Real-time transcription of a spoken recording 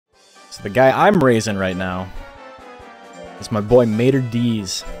So the guy I'm raising right now is my boy Mater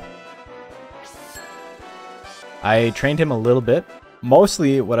D's. I trained him a little bit.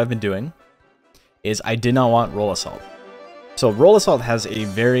 Mostly what I've been doing is I did not want Roll Assault. So Roll Assault has a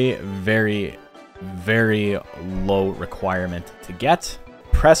very, very, very low requirement to get.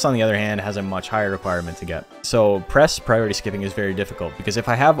 Press, on the other hand, has a much higher requirement to get. So press priority skipping is very difficult, because if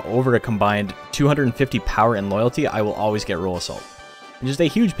I have over a combined 250 power and loyalty, I will always get Roll Assault, which is a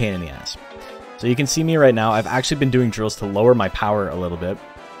huge pain in the ass. So you can see me right now, I've actually been doing drills to lower my power a little bit,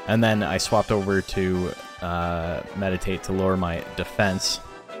 and then I swapped over to meditate to lower my defense.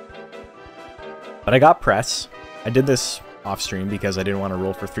 But I got press. I did this off stream because I didn't want to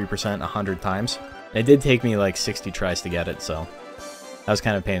roll for 3% 100 times. It did take me like 60 tries to get it, so that was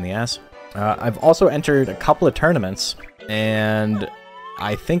kind of a pain in the ass. I've also entered a couple of tournaments, and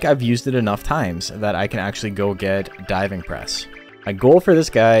I think I've used it enough times that I can actually go get diving press. My goal for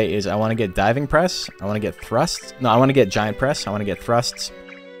this guy is I want to get diving press, I want to get thrusts, no, I want to get giant press, I want to get thrusts,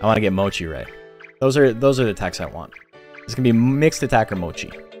 I want to get Mocchi Ray. Those are the attacks I want. It's going to be mixed attack or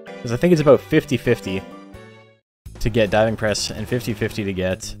Mocchi. Because I think it's about 50-50 to get diving press and 50-50 to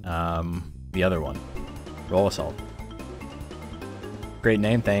get the other one, Roll Assault. Great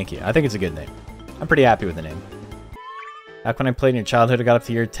name, thank you. I think it's a good name. I'm pretty happy with the name. Back when I played in your childhood, I got up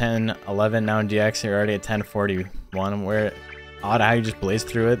to year 10, 11, now in DX, you're already at 1041. Where odd how you just blazed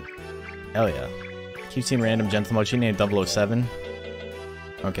through it. Hell yeah. Keep seeing random gentle Mocchi named 007.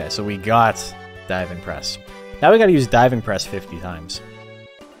 Okay, so we got diving press. Now we gotta use diving press 50 times.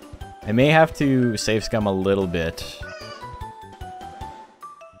 I may have to save scum a little bit.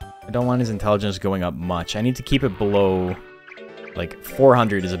 I don't want his intelligence going up much. I need to keep it below, like,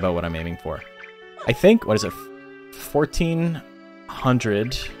 400 is about what I'm aiming for. I think, what is it,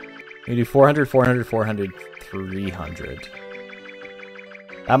 1400. We do 400, 400, 400, 300.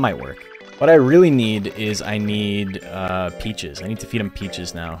 That might work. What I really need is I need peaches. I need to feed him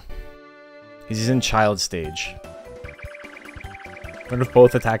peaches now. Because he's in child stage. What if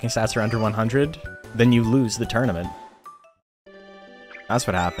both attacking stats are under 100? Then you lose the tournament. That's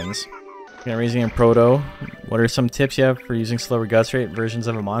what happens. You're raising in Proto. What are some tips you have for using slower guts rate versions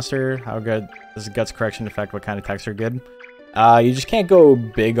of a monster? How good does the guts correction affect what kind of attacks are good? You just can't go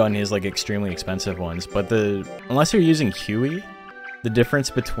big on his like extremely expensive ones, but unless you're using Huey, the difference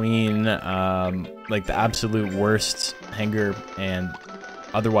between like the absolute worst hanger and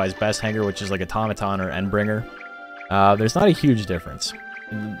otherwise best hanger, which is like Automaton or Endbringer, there's not a huge difference.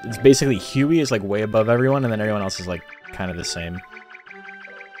 It's basically Huey is like way above everyone, and then everyone else is like kind of the same.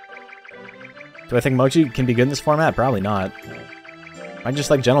 Do I think Mocchi can be good in this format? Probably not. I just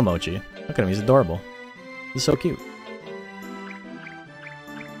like Gentle Mocchi. Look at him, he's adorable. He's so cute.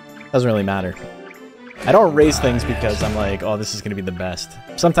 Doesn't really matter. I don't raise things because I'm like, oh, this is going to be the best.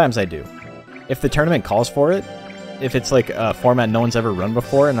 Sometimes I do. If the tournament calls for it, if it's like a format no one's ever run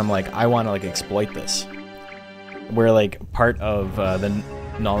before, and I'm like, I want to like exploit this. Where like part of the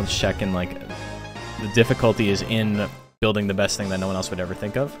knowledge check and like the difficulty is in building the best thing that no one else would ever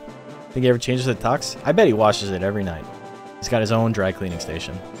think of. Think he ever changes the tux? I bet he washes it every night. He's got his own dry cleaning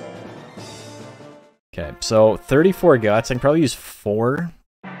station. Okay, so 34 guts. I can probably use 4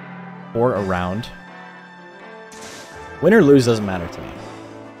 around. Win or lose doesn't matter to me.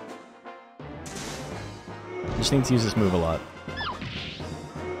 I just need to use this move a lot.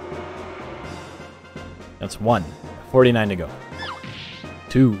 That's 1. 49 to go.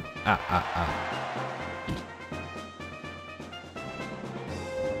 2.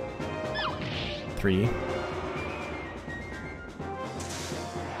 3.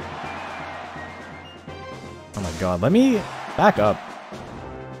 Oh my god, let me back up.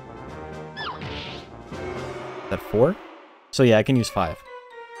 Is that 4? So yeah, I can use 5.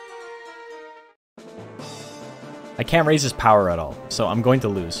 I can't raise his power at all, so I'm going to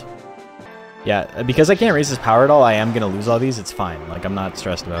lose. Yeah, because I can't raise his power at all, I am going to lose all these. It's fine. Like, I'm not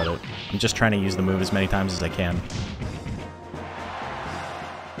stressed about it. I'm just trying to use the move as many times as I can.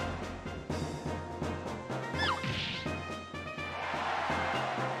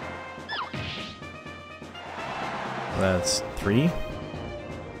 That's 3?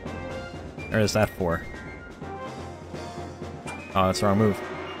 Or is that 4? Oh, that's the wrong move.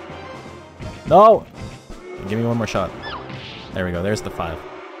 No! Give me one more shot. There we go, there's the 5. I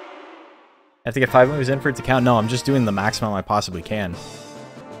have to get 5 moves in for it to count? No, I'm just doing the maximum I possibly can.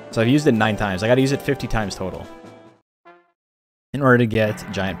 So I've used it 9 times. I gotta use it 50 times total in order to get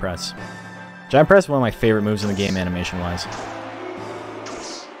Giant Press. Giant Press is one of my favorite moves in the game animation-wise.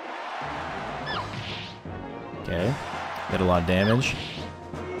 Okay. Did a lot of damage.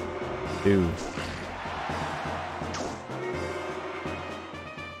 2.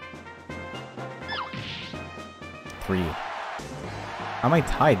 3. How am I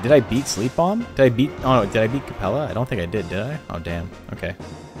tied? Did I beat Sleep Bomb? Did I beat... Oh, no, did I beat Capella? I don't think I did I? Oh, damn. Okay.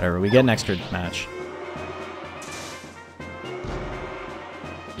 Whatever, we get an extra match.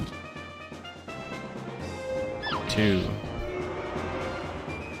 Two.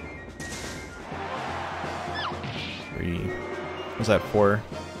 3. What was that, 4?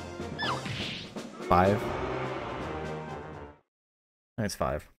 5? I think it's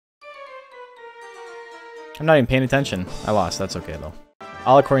 5. I'm not even paying attention. I lost. That's okay, though.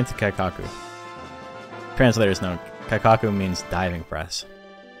 All according to Kaikaku. Translator's note. Kaikaku means diving press.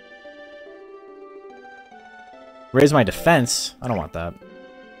 Raise my defense? I don't want that.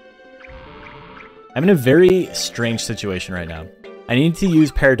 I'm in a very strange situation right now. I need to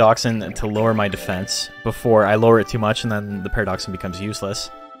use Paradoxine to lower my defense before I lower it too much and then the Paradoxine becomes useless.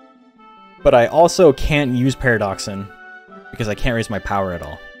 But I also can't use Paradoxine because I can't raise my power at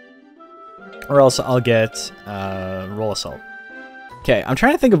all. Or else I'll get Roll Assault. Okay, I'm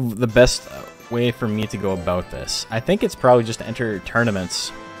trying to think of the best way for me to go about this. I think it's probably just to enter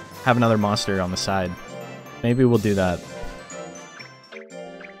tournaments, have another monster on the side. Maybe we'll do that.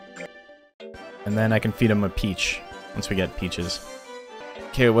 And then I can feed him a peach once we get peaches.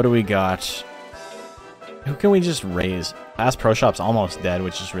 Okay, what do we got? Who can we just raise? Fast Pro Shop's almost dead,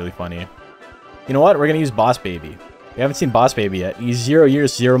 which is really funny. You know what? We're gonna use Boss Baby. We haven't seen Boss Baby yet. He's 0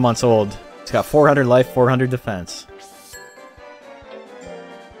 years, 0 months old. He's got 400 life, 400 defense.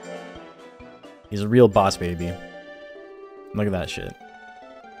 He's a real Boss Baby. Look at that shit.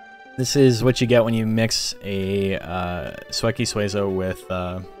 This is what you get when you mix a Sweki Suezo with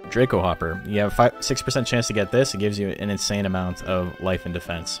Draco Hopper. You have a 6% chance to get this. It gives you an insane amount of life and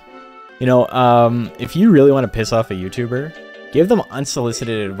defense. You know, if you really want to piss off a YouTuber, give them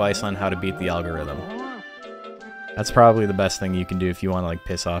unsolicited advice on how to beat the algorithm. That's probably the best thing you can do if you want to, like,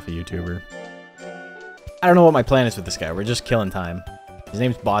 piss off a YouTuber. I don't know what my plan is with this guy. We're just killing time. His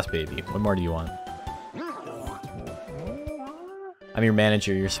name's Boss Baby. What more do you want? I'm your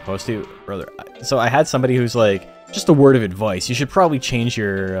manager, you're supposed to, brother. So I had somebody who's like, just a word of advice. You should probably change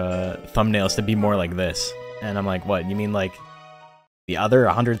your thumbnails to be more like this. And I'm like, what? You mean like the other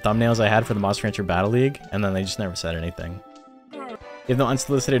 100 thumbnails I had for the Monster Rancher Battle League? And then they just never said anything. Give them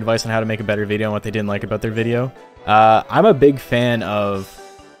unsolicited advice on how to make a better video and what they didn't like about their video. I'm a big fan of,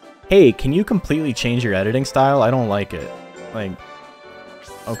 hey, can you completely change your editing style? I don't like it. Like,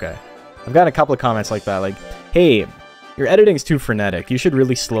 okay. I've got a couple of comments like that, like, hey, your editing's too frenetic. You should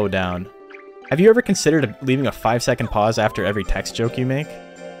really slow down. Have you ever considered leaving a 5-second pause after every text joke you make?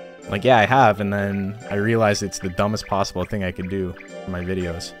 Like, yeah, I have, and then I realized it's the dumbest possible thing I could do for my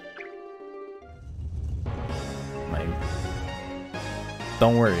videos. Like,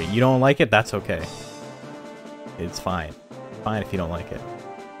 don't worry. You don't like it? That's okay. It's fine. Fine if you don't like it.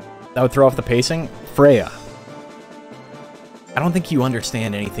 That would throw off the pacing? Freya. I don't think you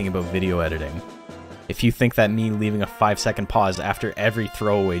understand anything about video editing. If you think that me leaving a 5-second pause after every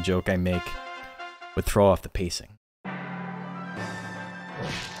throwaway joke I make would throw off the pacing. Well,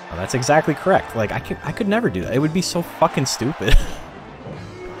 that's exactly correct. Like, I could never do that. It would be so fucking stupid.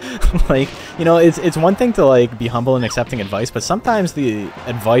 Like, you know, it's one thing to, like, be humble and accepting advice, but sometimes the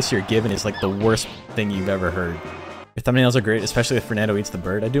advice you're given is, like, the worst thing you've ever heard. Your thumbnails are great, especially if Fernando Eats the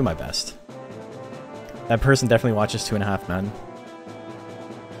Bird. I do my best. That person definitely watches 2.5 Men.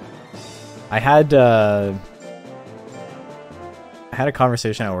 I had a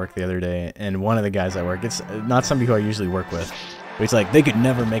conversation at work the other day, and one of the guys at work, it's not somebody who I usually work with, but he's like, they could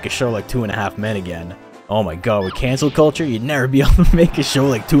never make a show like 2.5 Men again. Oh my god, with cancel culture, you'd never be able to make a show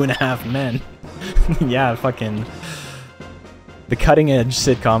like 2.5 Men. Yeah, fucking... the cutting-edge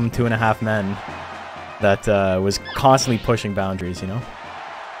sitcom 2.5 Men that was constantly pushing boundaries, you know?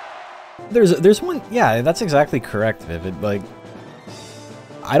 There's one... Yeah, that's exactly correct, Vivid. Like,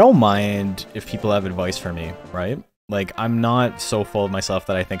 I don't mind if people have advice for me, right? Like, I'm not so full of myself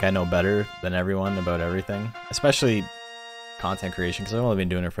that I think I know better than everyone about everything. Especially content creation, because I've only been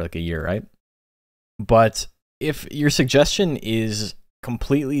doing it for like a year, right? But if your suggestion is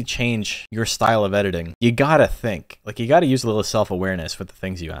completely change your style of editing, you gotta think. Like, you gotta use a little self-awareness with the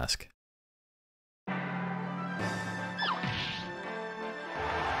things you ask.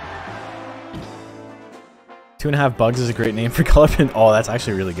 Two and a Half Bugs is a great name for color print. Oh, that's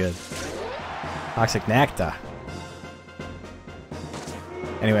actually really good. Toxic Nectar.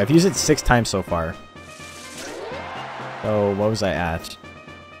 Anyway, I've used it 6 times so far. So, what was I at?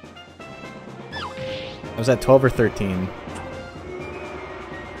 I was at 12 or 13.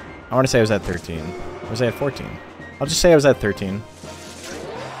 I want to say I was at 13. Or was I at 14? I'll just say I was at 13.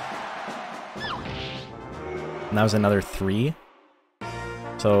 And that was another 3.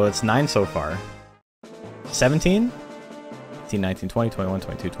 So, it's 9 so far. 17? 18, 19, 20, 21,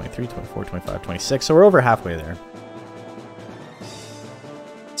 22, 23, 24, 25, 26. So we're over halfway there.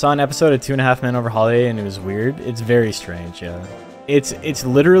 Saw an episode of 2.5 Men over holiday and it was weird. It's very strange, yeah. It's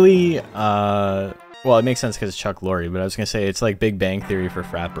literally, well, it makes sense because it's Chuck Lorre, but I was going to say it's like Big Bang Theory for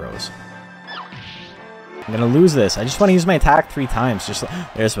frat bros. I'm going to lose this. I just want to use my attack 3 times. Just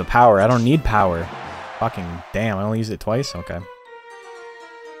there's the power. I don't need power. Fucking damn, I only used it twice? Okay.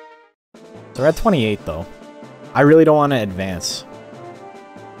 So we're at 28, though. I really don't want to advance.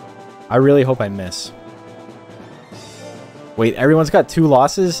 I really hope I miss. Wait, everyone's got 2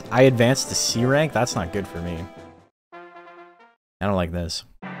 losses? I advanced to C rank? That's not good for me. I don't like this.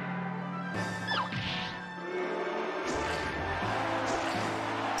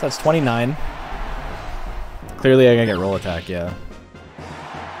 So that's 29. Clearly I gotta get roll attack, yeah.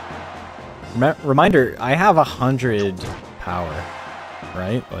 Reminder, I have 100 power,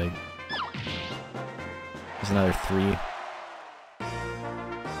 right? Like, there's another 3.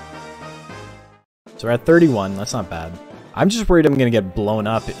 So we're at 31, that's not bad. I'm just worried I'm gonna get blown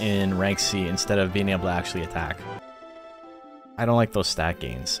up in rank C instead of being able to actually attack. I don't like those stat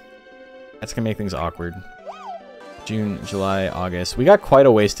gains. That's gonna make things awkward. June, July, August. We got quite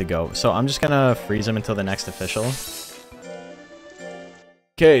a ways to go, so I'm just gonna freeze him until the next official.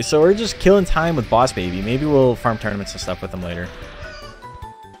 Okay, so we're just killing time with Boss Baby. Maybe we'll farm tournaments and stuff with him later.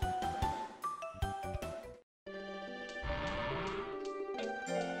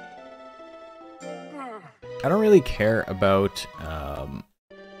 I don't really care about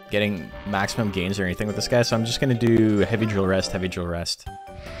getting maximum gains or anything with this guy, so I'm just gonna do heavy drill rest, heavy drill rest.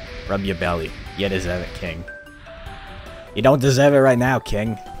 Rub your belly. You deserve it, King. You don't deserve it right now,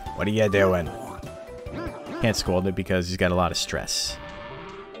 King. What are you doing? Can't scold it because he's got a lot of stress.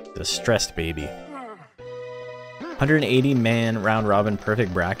 He's a stressed baby. 180 man round robin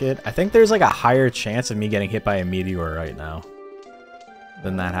perfect bracket. I think there's like a higher chance of me getting hit by a meteor right now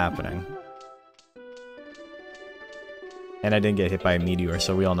than that happening. And I didn't get hit by a meteor,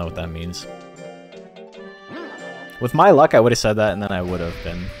 so we all know what that means. With my luck, I would have said that, and then I would have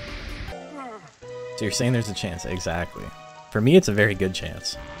been. So you're saying there's a chance? Exactly. For me, it's a very good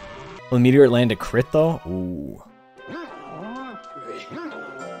chance. Will the meteor land a crit, though? Ooh.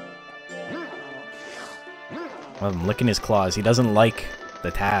 Well, I'm licking his claws. He doesn't like the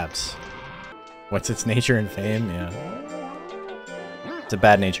tabs. What's its nature and fame? Yeah. It's a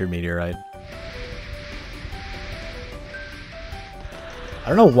bad-natured meteorite. I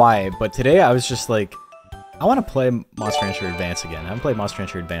don't know why, but today I was just like, I want to play Monster Rancher Advance again. I haven't played Monster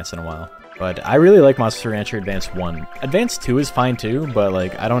Rancher Advance in a while. But I really like Monster Rancher Advance 1. Advance 2 is fine too, but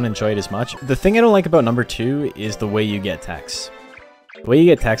like I don't enjoy it as much. The thing I don't like about number 2 is the way you get text. The way you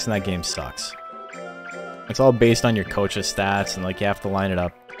get text in that game sucks. It's all based on your coach's stats and like you have to line it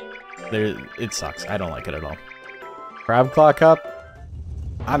up. It sucks. I don't like it at all. Crab Claw Cup?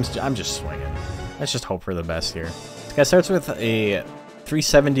 I'm just swinging. Let's just hope for the best here. This guy starts with a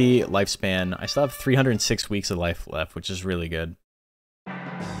 370 lifespan. I still have 306 weeks of life left, which is really good. I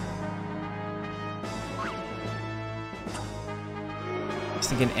was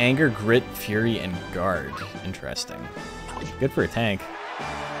thinking Anger, Grit, Fury, and Guard. Interesting. Good for a tank.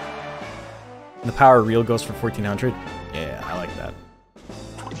 And the power reel goes for 1400. Yeah, I like that.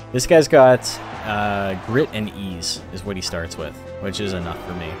 This guy's got Grit and Ease is what he starts with, which is enough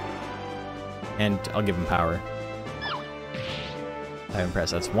for me. And I'll give him power. I haven't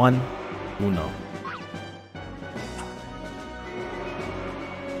pressed. That's 1. Uno.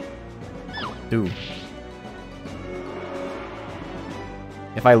 2.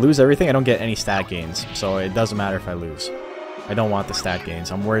 If I lose everything, I don't get any stat gains, so it doesn't matter if I lose. I don't want the stat gains.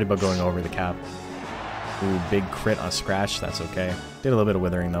 I'm worried about going over the cap. Ooh, big crit on scratch. That's okay. Did a little bit of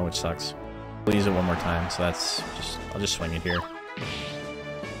withering though, which sucks. We'll use it one more time, so that's just... I'll just swing it here.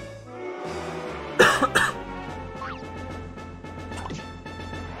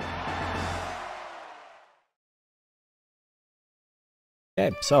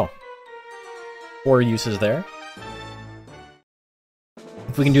 Okay, so 4 uses there.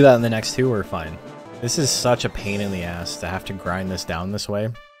 If we can do that in the next 2, we're fine. This is such a pain in the ass to have to grind this down this way.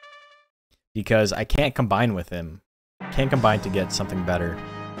 Because I can't combine with him. Can't combine to get something better.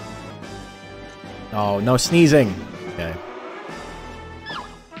 Oh, no sneezing! Okay.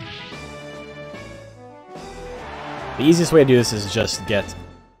 The easiest way to do this is just get...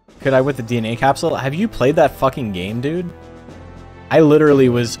 Could I with the DNA capsule? Have you played that fucking game, dude? I literally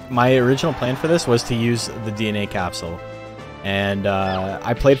was... My original plan for this was to use the DNA capsule. And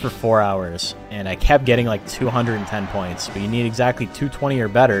I played for 4 hours, and I kept getting like 210 points, but you need exactly 220 or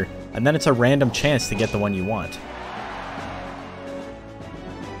better, and then it's a random chance to get the one you want.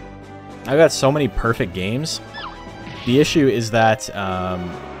 I've got so many perfect games. The issue is that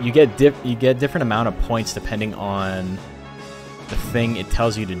you get different amount of points depending on the thing it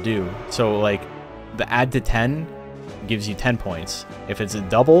tells you to do. So like the add to 10 gives you 10 points. If it's a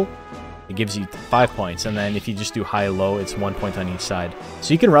double, it gives you 5 points, and then if you just do high-low, it's 1 point on each side.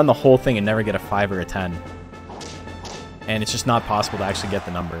 So you can run the whole thing and never get a 5 or a 10. And it's just not possible to actually get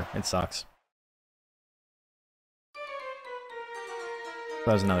the number. It sucks.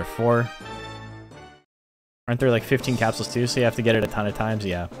 That was another 4. Aren't there like 15 capsules too, so you have to get it a ton of times?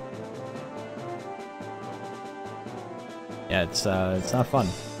 Yeah. Yeah, it's not fun.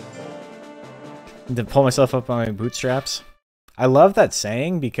 To pull myself up on my bootstraps. I love that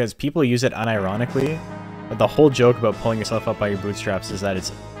saying because people use it unironically, but the whole joke about pulling yourself up by your bootstraps is that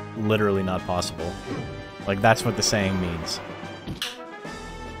it's literally not possible. Like, that's what the saying means.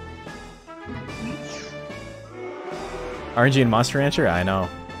 RNG and Monster Rancher? I know.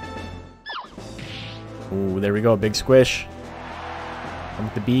 Ooh, there we go, big squish. Come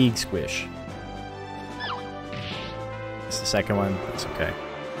with the big squish. It's the second one, that's okay.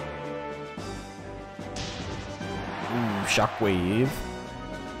 Ooh, shockwave.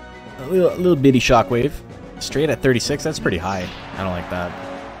 A little bitty shockwave. Straight at 36, that's pretty high. I don't like that.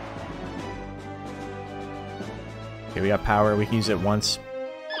 Okay, we got power, we can use it once.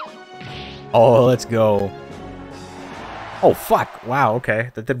 Oh, let's go. Oh, fuck. Wow,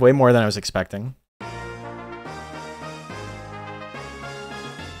 okay. That did way more than I was expecting.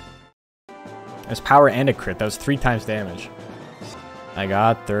 There's power and a crit. That was 3 times damage. I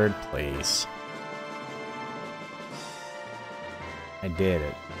got 3rd place. I did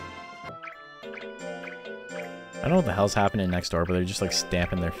it. I don't know what the hell's happening next door, but they're just like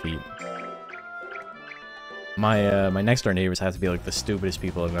stamping their feet. My next door neighbors have to be like the stupidest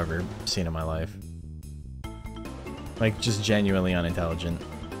people I've ever seen in my life. Like, just genuinely unintelligent.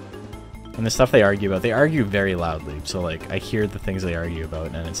 And the stuff they argue about, they argue very loudly. So, like, I hear the things they argue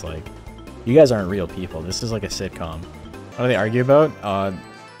about, and it's like, you guys aren't real people. This is like a sitcom. What do they argue about? I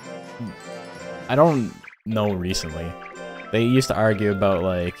don't know recently. They used to argue about,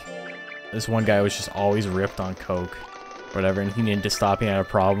 like, this one guy was just always ripped on coke, or whatever, and he needed to stop, he had a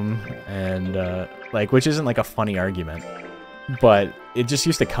problem, and, like, which isn't, like, a funny argument. But it just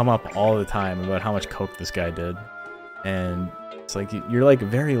used to come up all the time about how much coke this guy did. And it's like, you're like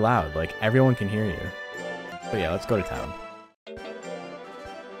very loud, like everyone can hear you. But yeah, let's go to town.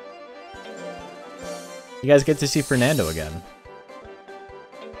 You guys get to see Fernando again.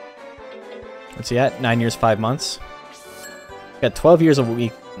 What's he at? 9 years, 5 months. Got 12 weeks of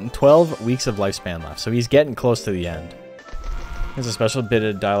lifespan left, so he's getting close to the end. There's a special bit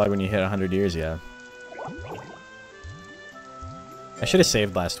of dialogue when you hit 100 years, yeah. I should have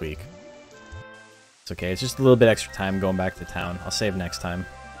saved last week. It's okay, it's just a little bit extra time going back to town. I'll save next time.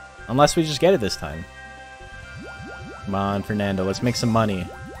 Unless we just get it this time. Come on, Fernando, let's make some money.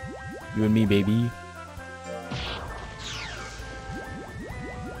 You and me, baby.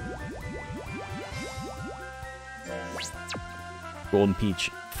 Golden peach.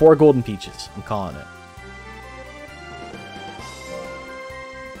 4 golden peaches. I'm calling it.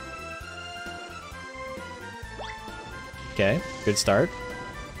 Okay, good start.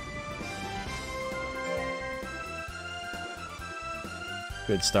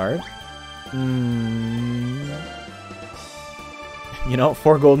 Good start. You know,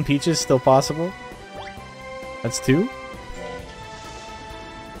 4 golden peaches still possible. That's 2.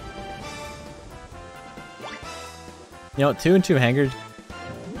 You know, 2 and 2 hangers.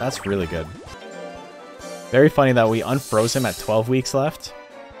 That's really good. Very funny that we unfroze him at 12 weeks left.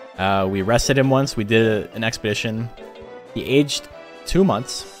 We rested him once. We did an expedition. He aged 2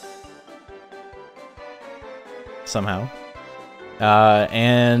 months. Somehow.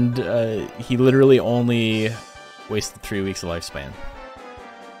 And he literally only wasted 3 weeks of lifespan.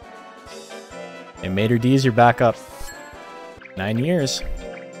 And Mater D's, you're back up. 9 years.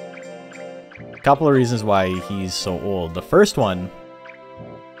 A couple of reasons why he's so old. The first one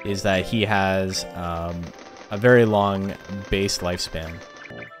is that he has a very long base lifespan.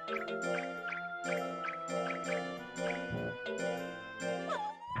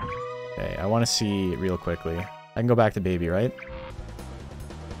 Okay, I want to see real quickly. I can go back to baby, right?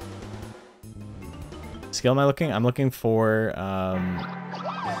 Skill am I looking? I'm looking for,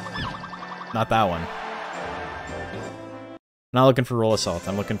 not that one. I'm not looking for roll assault.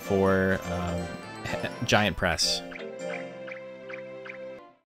 I'm looking for giant press.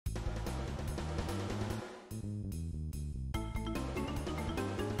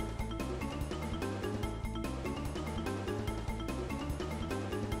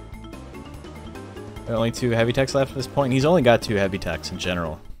 Only 2 heavy techs left at this point. He's only got 2 heavy techs in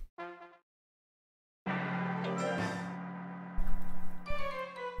general.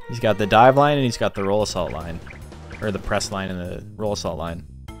 He's got the dive line and he's got the roll assault line. Or the press line and the roll assault line.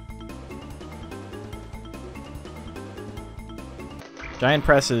 Giant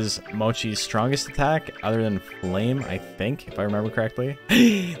Press is Mocchi's strongest attack, other than Flame, I think, if I remember correctly.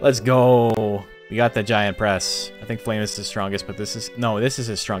 Let's go! We got the Giant Press. I think Flame is the strongest, but this is... No, this is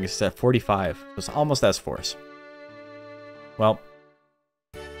his strongest. It's at 45. So it's almost as Force. Well,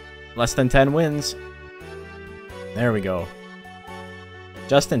 less than 10 wins. There we go.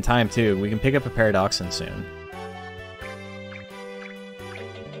 Just in time, too. We can pick up a Paradoxine soon.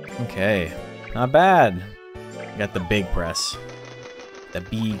 Okay. Not bad. We got the big press. The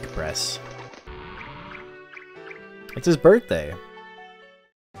big press. It's his birthday.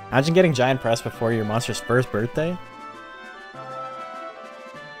 Imagine getting Giant Press before your monster's first birthday.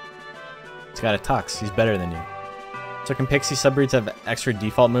 He's got a Tux. He's better than you. So can Pixie subbreeds have extra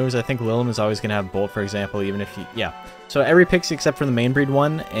default moves? I think Lilim is always going to have Bolt, for example, even if you... Yeah. So every Pixie except for the main breed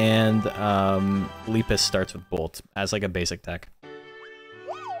one, and Lepus starts with Bolt as like a basic deck.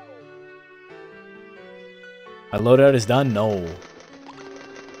 My loadout is done? No.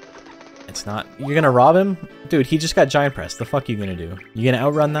 It's not. You're going to rob him? Dude, he just got Giant Press. The fuck you going to do? You going to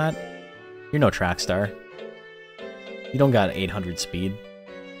outrun that? You're no track star. You don't got 800 speed.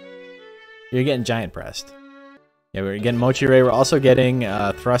 You're getting Giant Pressed. Yeah, we're getting Mocchi Ray. We're also getting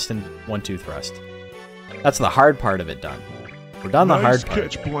Thrust and 1-2 Thrust. That's the hard part of it done. We're done the hard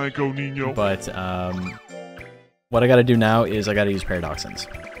part. Catch, Blanco Nino. But what I got to do now is I got to use Paradoxines.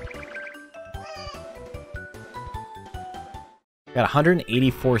 Got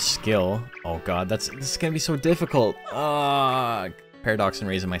 184 skill. Oh god, this is gonna be so difficult. Paradoxine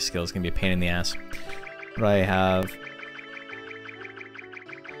raising my skill is gonna be a pain in the ass. What do I have?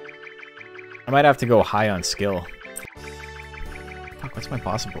 I might have to go high on skill. Fuck, what's my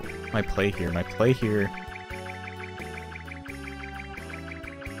possible? My play here. My play here.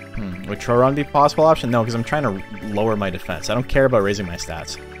 Would Troron be a possible option? No, because I'm trying to lower my defense. I don't care about raising my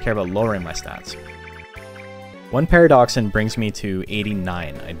stats. I care about lowering my stats. One Paradoxine brings me to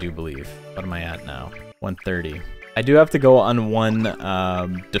 89, I do believe. What am I at now? 130. I do have to go on one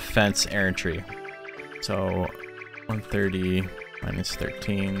defense errantry. So 130 minus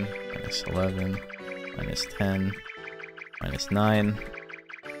 13 minus 11 minus 10 minus 9.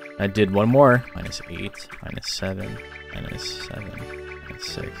 I did one more. Minus 8 minus 7 minus 7 minus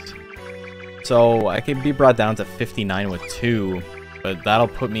 6. So I could be brought down to 59 with 2, but that'll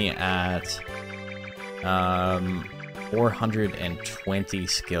put me at 420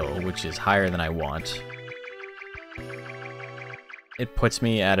 skill, which is higher than I want. It puts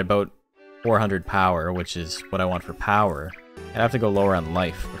me at about 400 power, which is what I want for power. I'd have to go lower on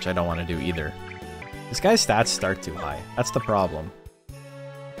life, which I don't want to do either. This guy's stats start too high. That's the problem.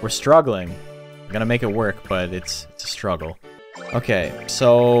 We're struggling. I'm gonna make it work, but it's a struggle. Okay,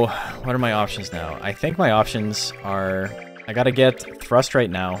 so what are my options now? I think my options are... I gotta get Thrust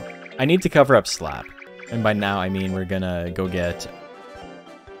right now. I need to cover up Slap. And by now, I mean we're gonna go get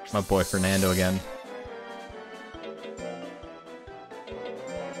my boy Fernando again.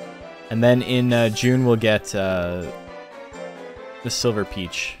 And then in June, we'll get the Silver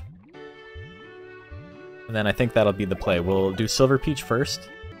Peach. And then I think that'll be the play. We'll do Silver Peach first.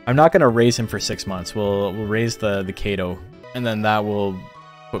 I'm not gonna raise him for 6 months. We'll raise the Kato, and then that will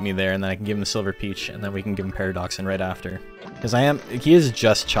put me there, and then I can give him the Silver Peach, and then we can give him Paradoxine right after. Because he is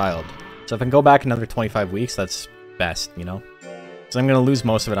just Child. So if I can go back another 25 weeks, that's best, you know? So I'm going to lose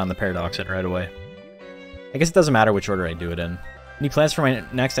most of it on the Paradoxine right away. I guess it doesn't matter which order I do it in. Any plans for my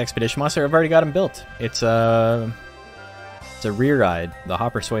next Expedition Monster? I've already got him built. It's a rear ride, the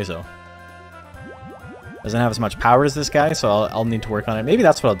Hopper Suezo. Doesn't have as much power as this guy, so I'll need to work on it. Maybe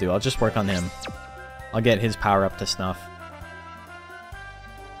that's what I'll do. I'll just work on him. I'll get his power up to snuff.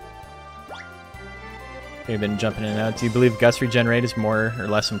 Okay, been jumping in and out. Do you believe Guts Regenerate is more or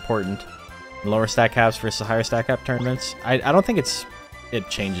less important? Lower stack caps versus higher stack cap tournaments? I don't think it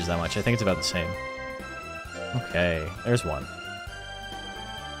changes that much. I think it's about the same. Okay, there's one.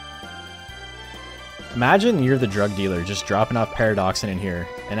 Imagine you're the drug dealer just dropping off Paradoxine in here,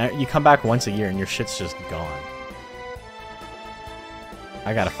 and you come back once a year and your shit's just gone.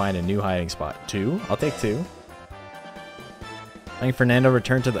 I gotta find a new hiding spot. 2? I'll take 2. I think Fernando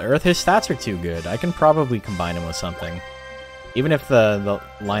returned to the Earth. His stats are too good. I can probably combine him with something. Even if the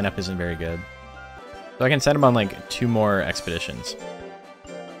lineup isn't very good. So I can send him on like 2 more expeditions.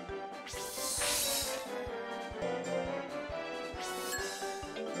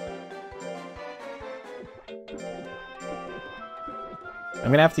 I'm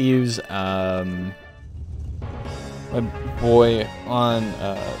gonna have to use my boy on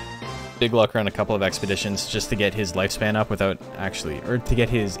big luck on a couple of expeditions just to get his lifespan up without actually, or to get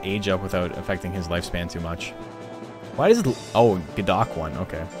his age up without affecting his lifespan too much. Why does it, oh, Godok won,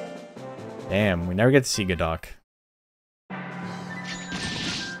 okay. Damn, we never get to see Godok.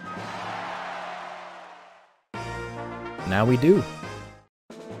 Now we do.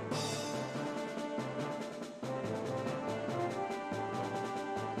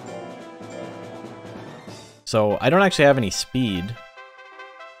 So I don't actually have any speed.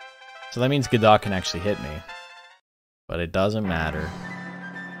 So that means Godok can actually hit me. But it doesn't matter.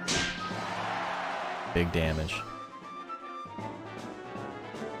 Big damage.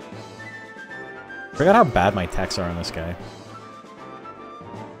 Forgot how bad my techs are on this guy.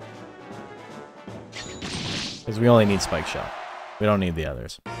 Because we only need Spike Shot. We don't need the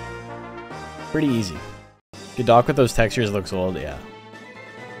others. Pretty easy. Godok with those textures looks old, yeah.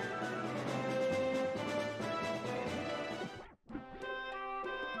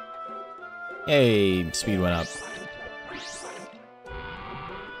 Hey, speed went up.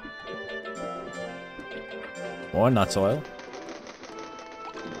 More nuts oil.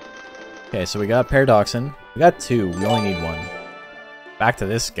 Okay, so we got Paradoxine. We got 2. We only need 1. Back to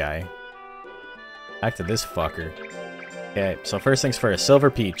this guy. Back to this fucker. Okay, so first things first. Silver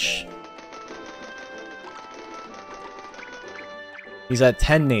Peach. He's at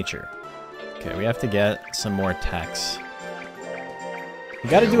 10 nature. Okay, we have to get some more techs. We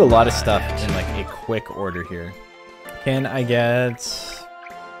gotta do a lot of stuff in like a quick order here. Can I get...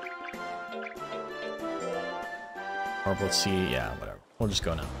 Or let's see, yeah, whatever. We'll just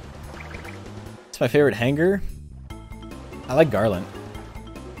go now. It's my favorite hanger. I like Garland.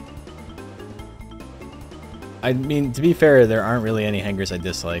 I mean, to be fair, there aren't really any hangers I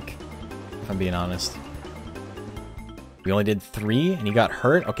dislike, if I'm being honest. We only did 3 and he got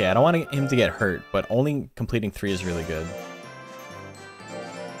hurt? Okay, I don't want him to get hurt, but only completing 3 is really good.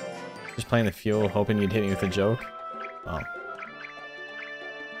 Just playing the fuel, hoping you'd hit me with a joke. Oh.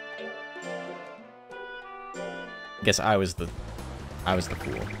 I guess I was the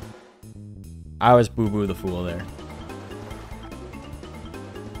fool. I was Boo Boo the fool there.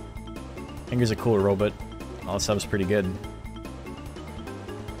 Hanger's a cool robot. All the sub's pretty good.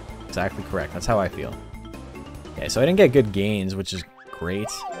 Exactly correct. That's how I feel. Okay, so I didn't get good gains, which is great.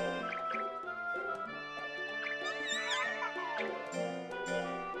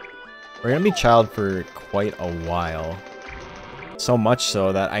 We're gonna be child for quite a while. So much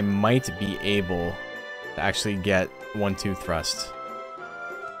so that I might be able to actually get 1-2 thrust.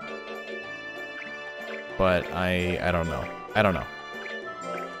 But I don't know. I don't know.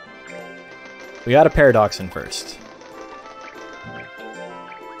 We got a Paradoxine first.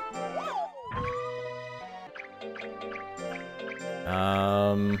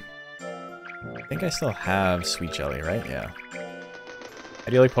 I think I still have Sweet Jelly, right? Yeah. How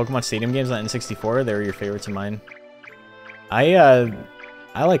do you like Pokemon Stadium games on N64? They were your favorites of mine. I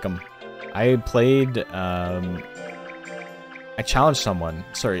like them. I played, I challenged someone.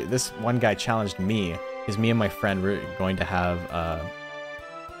 Sorry, this one guy challenged me, because me and my friend were going to have a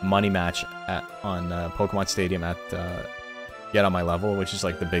money match on Pokemon Stadium at Get On My Level, which is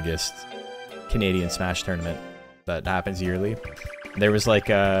like the biggest Canadian Smash tournament that happens yearly. There was like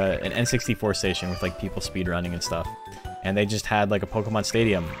an N64 station with like people speedrunning and stuff. And they just had like a Pokemon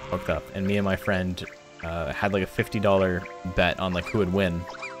Stadium hooked up. And me and my friend had like a $50 bet on like who would win.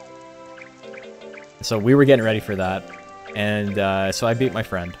 So we were getting ready for that. And so I beat my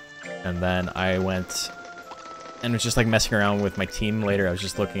friend. And then I went and was just like messing around with my team later. I was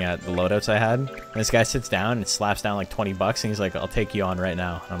just looking at the loadouts I had. And this guy sits down and slaps down like 20 bucks. And he's like, I'll take you on right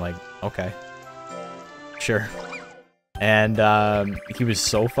now. And I'm like, okay. Sure. And he was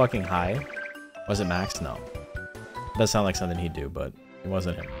so fucking high. Was it Max? No. It does sound like something he'd do, but it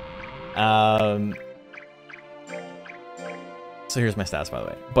wasn't him. So here's my stats, by the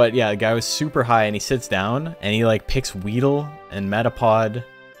way. But yeah, the guy was super high, and he sits down, and he like picks Weedle and Metapod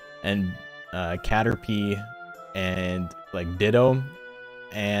and Caterpie and like Ditto.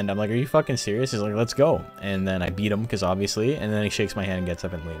 And I'm like, are you fucking serious? He's like, let's go. And then I beat him, because obviously, and then he shakes my hand and gets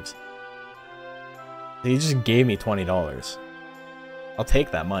up and leaves. He just gave me $20. I'll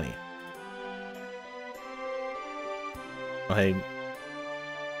take that money. Like,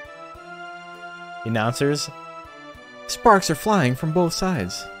 the announcers, sparks are flying from both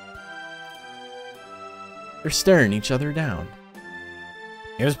sides. They're staring each other down.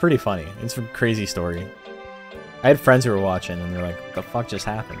 It was pretty funny. It's a crazy story. I had friends who were watching, and they're like, what the fuck just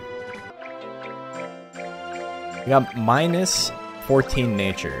happened? We got minus 14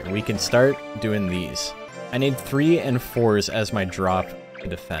 nature. We can start doing these. I need 3 and 4s as my drop in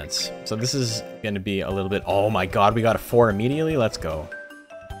defense. So this is going to be a little bit... Oh my god, we got a 4 immediately? Let's go.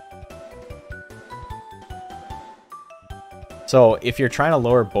 So if you're trying to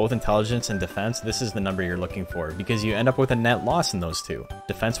lower both intelligence and defense, this is the number you're looking for, because you end up with a net loss in those two.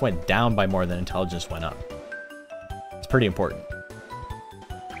 Defense went down by more than intelligence went up. It's pretty important.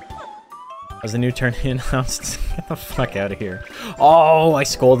 As the new turn announced, get the fuck out of here. Oh, I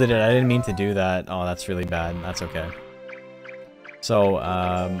scolded it. I didn't mean to do that. Oh, that's really bad. That's okay. So,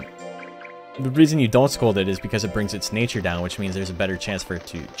 the reason you don't scold it is because it brings its nature down, which means there's a better chance for it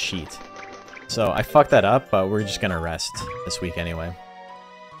to cheat. So I fucked that up, but we're just gonna rest this week anyway.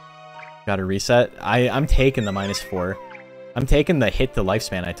 Gotta reset. I'm taking the -4. I'm taking the hit to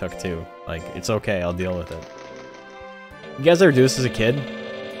lifespan I took too. Like, it's okay, I'll deal with it. You guys ever do this as a kid?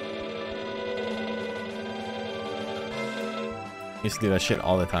 Used to do that shit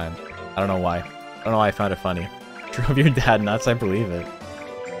all the time. I don't know why. I don't know why I found it funny. Drove your dad nuts, I believe it.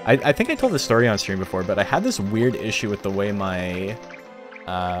 I think I told this story on stream before, but I had this weird issue with the way my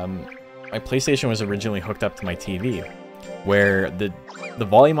my PlayStation was originally hooked up to my TV, where the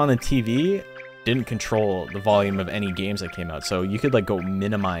volume on the TV didn't control the volume of any games that came out. So you could like go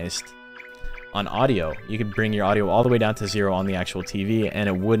minimized on audio. You could bring your audio all the way down to 0 on the actual TV, and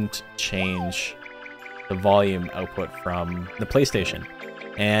it wouldn't change the volume output from the PlayStation.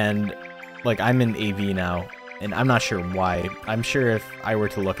 And like, I'm in AV now, and I'm not sure why. I'm sure if I were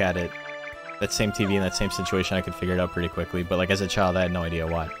to look at it, that same TV in that same situation, I could figure it out pretty quickly. But like, as a child, I had no idea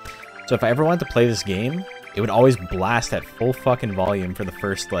why. So if I ever wanted to play this game, it would always blast at full fucking volume for the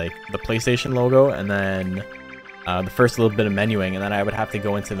first, like, the PlayStation logo, and then the first little bit of menuing, and then I would have to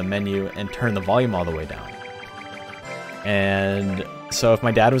go into the menu and turn the volume all the way down. And so if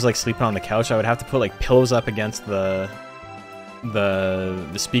my dad was like sleeping on the couch, I would have to put like pillows up against the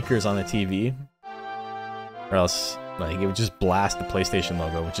speakers on the TV, or else like it would just blast the PlayStation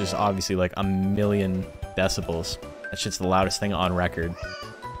logo, which is obviously like a million decibels. That shit's the loudest thing on record.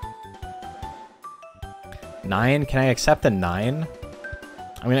 9? Can I accept a 9?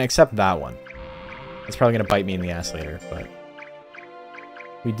 I'm gonna accept that one. It's probably gonna bite me in the ass later, but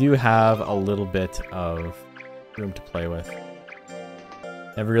we do have a little bit of room to play with.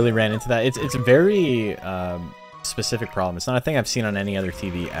 Never really ran into that. It's a very specific problem. It's not a thing I've seen on any other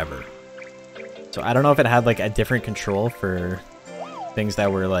TV ever. So I don't know if it had like a different control for things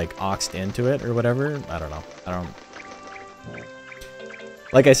that were like auxed into it or whatever. I don't know.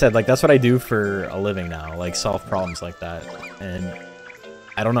 Like I said, like that's what I do for a living now, like solve problems like that. And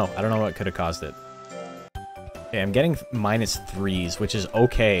I don't know what could have caused it. Okay, I'm getting -3s, which is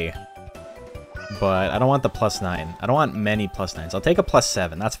okay. But I don't want the +9. I don't want many +9s. I'll take a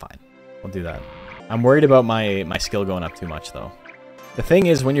 +7. That's fine. I'll do that. I'm worried about my skill going up too much, though. The thing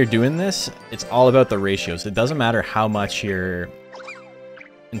is, when you're doing this, it's all about the ratios. It doesn't matter how much your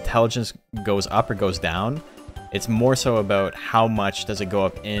intelligence goes up or goes down. It's more so about how much does it go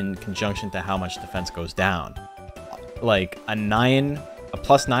up in conjunction to how much defense goes down. Like, a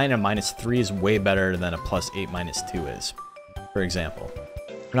 +9 and -3 is way better than a +8 -2 is, for example.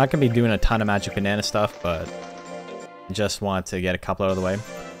 We're not going to be doing a ton of magic banana stuff, but I just want to get a couple out of the way.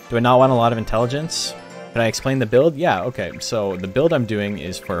 Do I not want a lot of intelligence? Can I explain the build? Yeah, okay. So the build I'm doing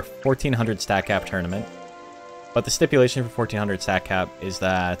is for a 1400 stat cap tournament. But the stipulation for 1400 stat cap is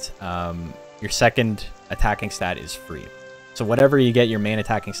that your second attacking stat is free. So whatever you get your main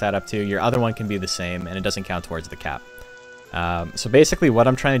attacking stat up to, your other one can be the same, and it doesn't count towards the cap. So basically what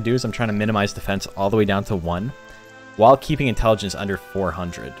I'm trying to do is I'm trying to minimize defense all the way down to 1, while keeping intelligence under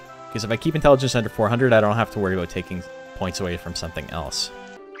 400. Because if I keep intelligence under 400, I don't have to worry about taking points away from something else.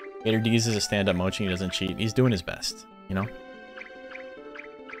 Gator D's is a stand-up Mocchi, he doesn't cheat. He's doing his best, you know?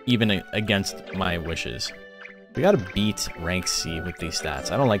 Even against my wishes. We gotta beat rank C with these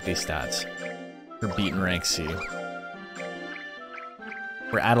stats. I don't like these stats. We're beating rank C.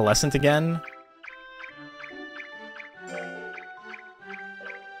 We're adolescent again?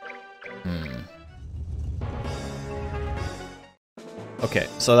 Okay,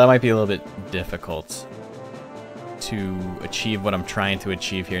 so that might be a little bit difficult to achieve what I'm trying to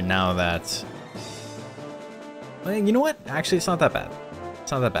achieve here now that... Well, you know what? Actually, it's not that bad.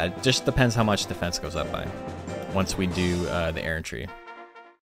 It's not that bad. It just depends how much defense goes up by once we do the errantry.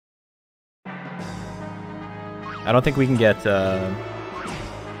 I don't think we can get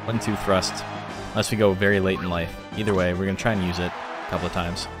 1-2 thrust unless we go very late in life. Either way, we're going to try and use it a couple of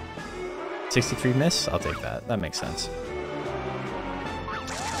times. 63 miss? I'll take that. That makes sense.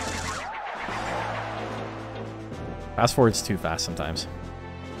 Fast forward's too fast sometimes.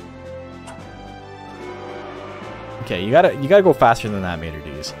 Okay, you gotta go faster than that, Mater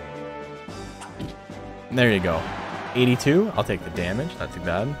D's. There you go. 82. I'll take the damage. Not too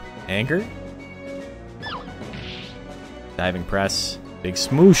bad. Anchor. Diving press. Big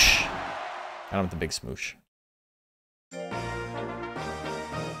smoosh. I don't want the big smoosh.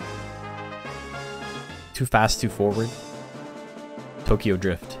 too fast, too forward. Tokyo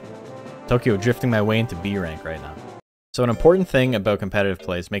Drift. Tokyo drifting my way into B rank right now. So an important thing about competitive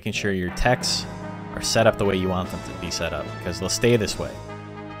play is making sure your techs are set up the way you want them to be set up, because they'll stay this way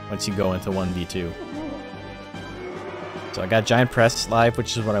once you go into 1v2. So I got Giant Press live,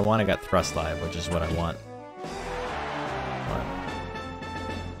 which is what I want. I got Thrust live, which is what I want.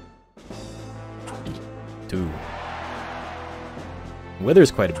 1, 2. Withers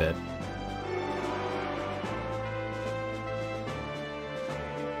quite a bit.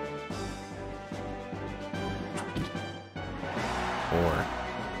 4.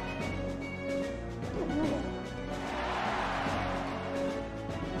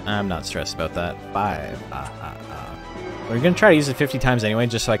 I'm not stressed about that. 5. We're gonna try to use it 50 times anyway,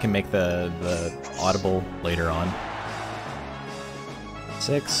 just so I can make the audible later on.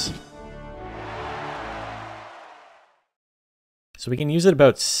 6. So we can use it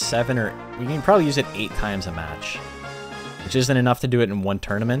about 7 or... we can probably use it 8 times a match. Which isn't enough to do it in one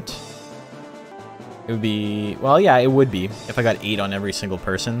tournament. It would be... well, yeah, it would be. If I got 8 on every single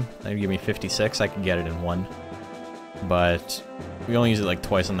person, that would give me 56. I could get it in 1. But we only use it like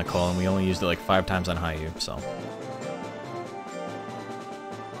twice on the call, and we only used it like 5 times on Haiyu, so...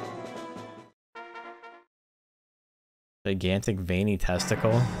 Gigantic veiny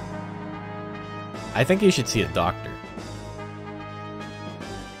testicle? I think you should see a doctor.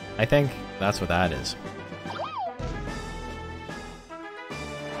 I think that's what that is.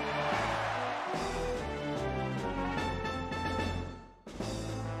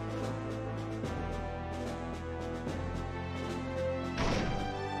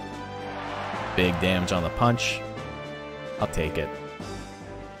 Big damage on the punch. I'll take it.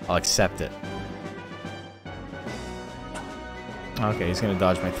 I'll accept it. Okay, he's gonna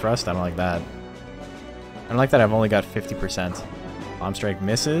dodge my thrust. I don't like that. I don't like that I've only got 50%. Bomb strike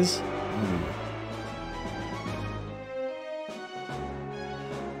misses. Ooh.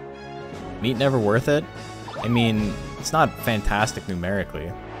 Meat never worth it? I mean, it's not fantastic numerically.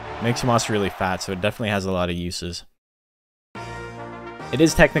 It makes your monster really fat, so it definitely has a lot of uses. It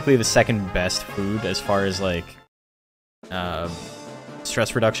is technically the second best food as far as, like,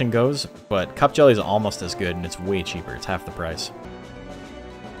 stress reduction goes, but cup jelly is almost as good, and it's way cheaper. It's half the price.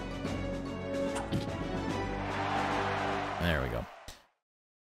 There we go.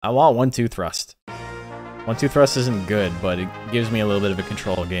 I want 1-2 thrust. 1-2 thrust isn't good, but it gives me a little bit of a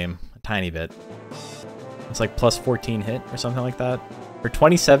control game. A tiny bit. It's like plus 14 hit or something like that. For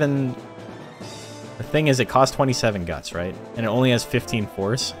 27... the thing is, it costs 27 guts, right? And it only has 15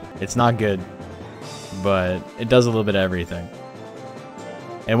 force. It's not good, but it does a little bit of everything.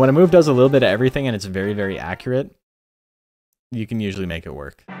 And when a move does a little bit of everything and it's very, very accurate, you can usually make it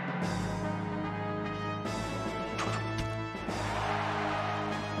work.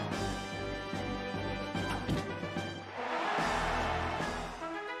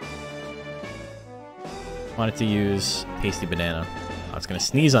 Wanted to use Tasty Banana. Oh, it's gonna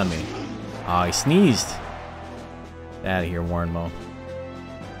sneeze on me. Oh, he sneezed. Get out of here, Warren Mo.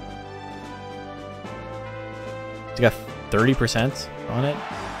 He's got 30% on it.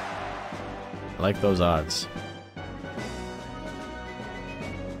 I like those odds.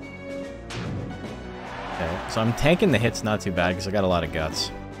 Okay, so I'm tanking the hits not too bad because I got a lot of guts.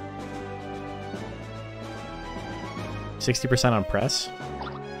 60% on press.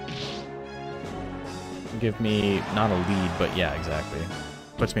 Give me not a lead, but yeah, exactly.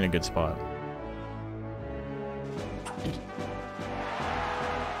 Puts me in a good spot.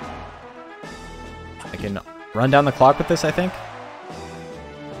 I can run down the clock with this, I think.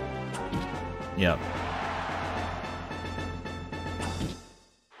 Yep.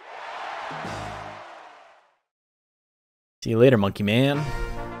 See you later, monkey man.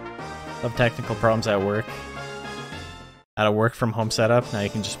 Some technical problems at work. At a work from home setup, now you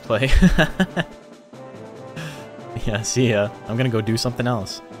can just play. Yeah, see ya. I'm gonna go do something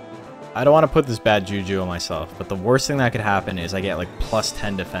else. I don't want to put this bad juju on myself, but the worst thing that could happen is I get like plus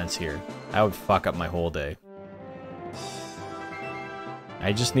 10 defense here. That would fuck up my whole day.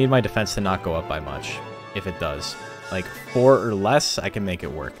 I just need my defense to not go up by much, if it does. Like 4 or less, I can make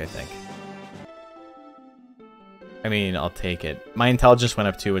it work, I think. I mean, I'll take it. My intelligence went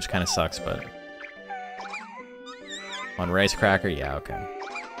up too, which kind of sucks, but... on Rice Cracker? Yeah, okay.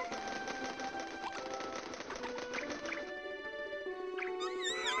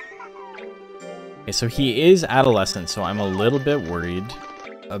 Okay, so he is adolescent, so I'm a little bit worried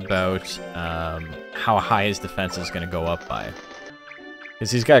about how high his defense is going to go up by.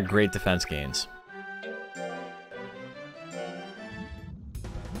 Because he's got great defense gains.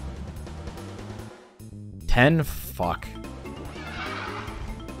 $10? Fuck.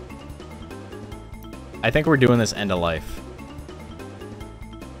 I think we're doing this end of life.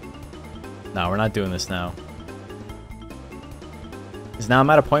 No, we're not doing this now. Because now I'm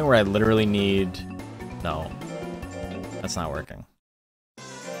at a point where I literally need... No. That's not working.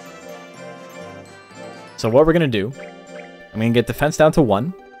 So what we're going to do... I'm going to get defense down to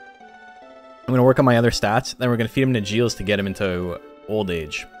 1. I'm going to work on my other stats. Then we're going to feed him to Geels to get him into old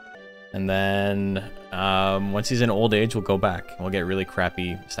age. And then once he's in old age, we'll go back. And we'll get really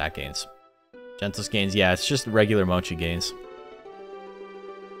crappy stat gains. Gentlest gains, yeah, it's just regular Mocchi gains.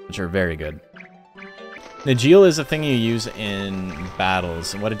 Which are very good. Najeal is a thing you use in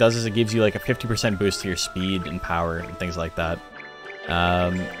battles. And what it does is it gives you like a 50% boost to your speed and power and things like that.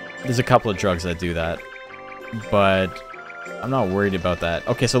 There's a couple of drugs that do that. But I'm not worried about that.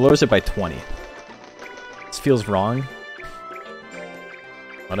 Okay, so lowers it by 20. This feels wrong.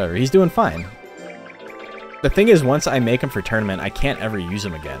 Whatever, he's doing fine. The thing is, once I make him for tournament, I can't ever use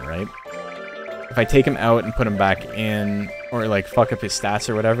him again, right? If I take him out and put him back in, or like fuck up his stats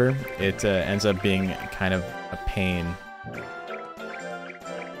or whatever, it ends up being kind of a pain.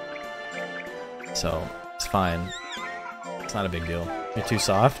 So, it's fine. It's not a big deal. You're too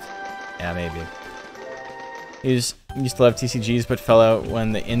soft? Yeah, maybe. He used to love TCGs, but fell out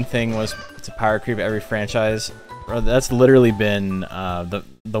when the in thing was it's a power creep every franchise. Bro, that's literally been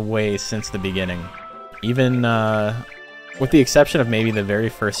the way since the beginning. Even with the exception of maybe the very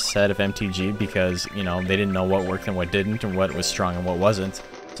first set of MTG, because, you know, they didn't know what worked and what didn't, and what was strong and what wasn't.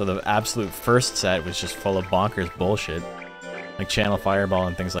 So the absolute first set was just full of bonkers bullshit. Like Channel Fireball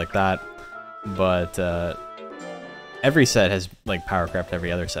and things like that. But every set has, like, power crept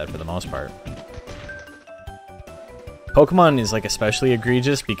every other set for the most part. Pokemon is, like, especially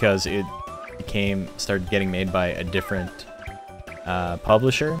egregious because it started getting made by a different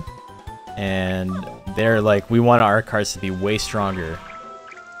publisher. And they're like, we want our cards to be way stronger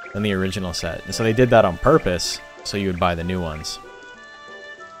than the original set. And so they did that on purpose, so you would buy the new ones.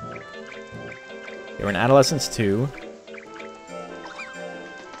 They were in Adolescence 2.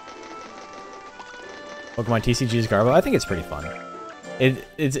 Pokemon TCG's Garbo. I think it's pretty fun.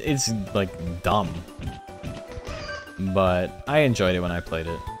 It's like dumb. But I enjoyed it when I played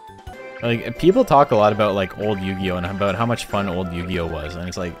it. Like, people talk a lot about like old Yu-Gi-Oh! And about how much fun old Yu-Gi-Oh! Was, and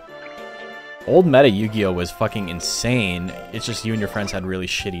it's like, old meta Yu-Gi-Oh! Was fucking insane. It's just you and your friends had really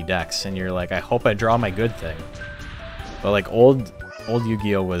shitty decks, and you're like, I hope I draw my good thing. But like old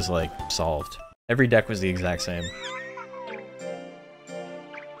Yu-Gi-Oh! Was like solved. Every deck was the exact same.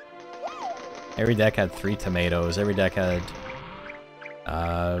 Every deck had 3 tomatoes. Every deck had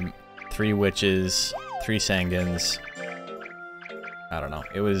 3 witches, 3 Sangans. I don't know.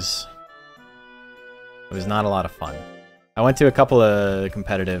 It was not a lot of fun. I went to a couple of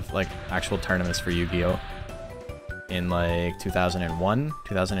competitive, like, actual tournaments for Yu-Gi-Oh! In, like, 2001,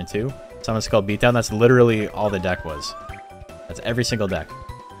 2002. Someone's called Beatdown. That's literally all the deck was. That's every single deck.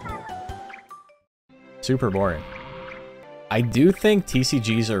 Super boring. I do think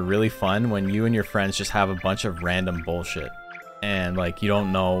TCGs are really fun when you and your friends just have a bunch of random bullshit. And, like, you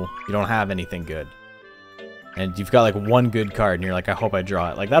don't have anything good. And you've got, like, one good card, and you're like, I hope I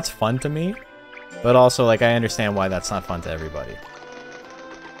draw it. Like, that's fun to me. But also, like, I understand why that's not fun to everybody.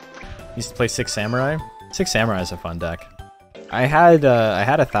 Used to play Six Samurai. Six Samurai is a fun deck. I had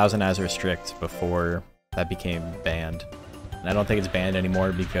 1,000 as restrict before that became banned. And I don't think it's banned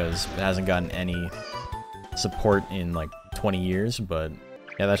anymore because it hasn't gotten any support in, like, 20 years. But,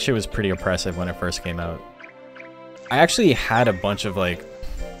 yeah, that shit was pretty oppressive when it first came out. I actually had a bunch of, like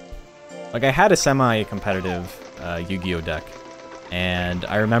I had a semi-competitive Yu-Gi-Oh! Deck. And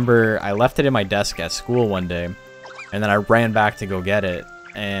I remember I left it in my desk at school one day, and then I ran back to go get it,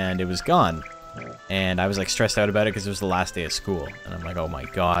 and it was gone. And I was like stressed out about it because it was the last day of school. And I'm like, oh my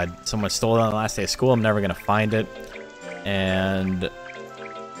god, someone stole it on the last day of school, I'm never gonna find it. And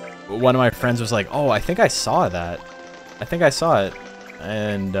one of my friends was like, oh, I think I saw that. I think I saw it.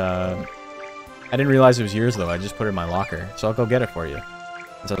 And I didn't realize it was yours though, I just put it in my locker. So I'll go get it for you.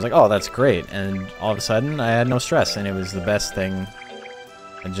 And so I was like, oh, that's great. And all of a sudden, I had no stress, and it was the best thing.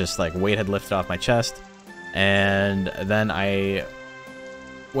 And just, like, weight had lifted off my chest. And then I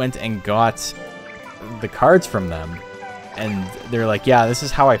went and got the cards from them. And they're like, yeah, this is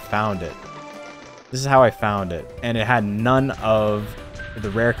how I found it. This is how I found it. And it had none of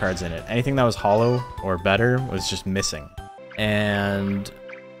the rare cards in it. Anything that was hollow or better was just missing. And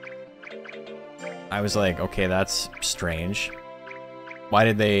I was like, okay, that's strange. Why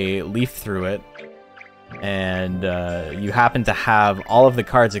did they leaf through it? And you happen to have all of the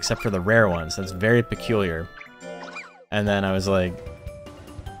cards except for the rare ones. That's very peculiar. And then I was like,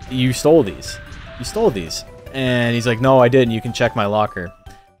 you stole these. You stole these. And he's like, no, I didn't. You can check my locker.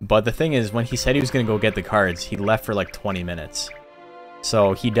 But the thing is, when he said he was going to go get the cards, he left for like 20 minutes.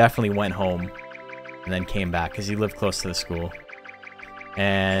 So he definitely went home and then came back because he lived close to the school.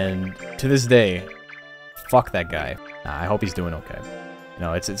 And to this day, fuck that guy. Nah, I hope he's doing okay. You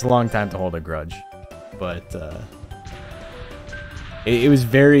know, it's a long time to hold a grudge. But it was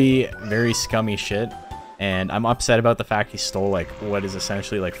very, very scummy shit. And I'm upset about the fact he stole like what is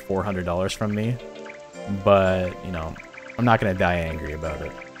essentially like $400 from me. But, you know, I'm not going to die angry about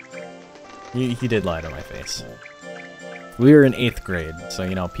it. He did lie to my face. We were in 8th grade, so,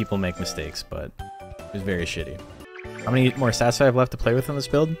 you know, people make mistakes, but it was very shitty. How many more stats do I have left to play with in this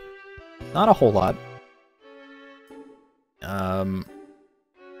build? Not a whole lot.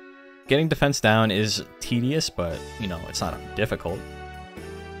 Getting defense down is tedious, but, you know, it's not difficult.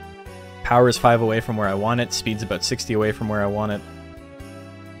 Power is 5 away from where I want it. Speed's about 60 away from where I want it.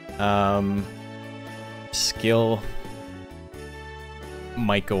 Skill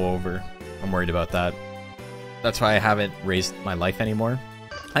might go over. I'm worried about that. That's why I haven't raised my life anymore.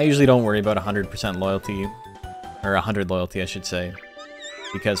 I usually don't worry about 100% loyalty, or 100 loyalty, I should say,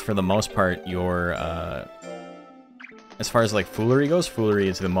 because for the most part, your as far as like foolery goes, foolery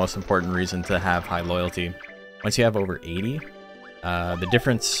is the most important reason to have high loyalty. Once you have over 80, the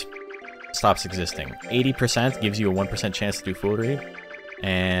difference stops existing. 80% gives you a 1% chance to do foolery,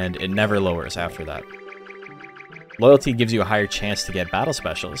 and it never lowers after that. Loyalty gives you a higher chance to get battle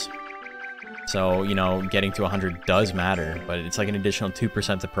specials. So, you know, getting to 100 does matter, but it's like an additional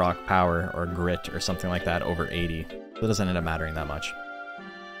 2% to proc power or grit or something like that over 80. So it doesn't end up mattering that much.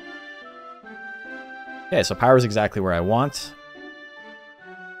 Okay, so power is exactly where I want.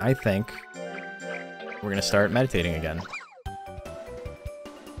 I think we're going to start meditating again.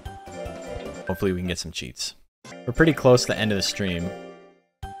 Hopefully we can get some cheats. We're pretty close to the end of the stream,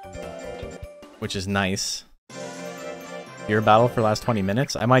 which is nice. Your battle for the last 20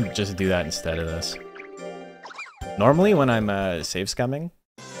 minutes? I might just do that instead of this. Normally when I'm save scumming,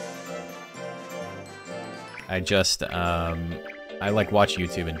 I just, I like watch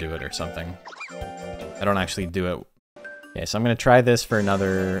YouTube and do it or something. I don't actually do it. Okay, so I'm going to try this for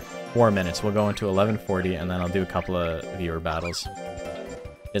another 4 minutes. We'll go into 11:40 and then I'll do a couple of viewer battles.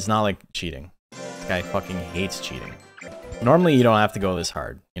 It's not like cheating. This guy fucking hates cheating. Normally you don't have to go this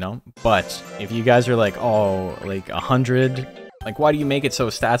hard, you know? But if you guys are like, oh, like 100, like why do you make it so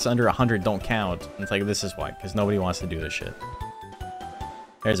stats under 100 don't count? And it's like, this is why, because nobody wants to do this shit.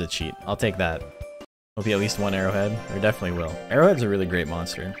 There's a cheat. I'll take that. Will be at least one arrowhead. There definitely will. Arrowhead's a really great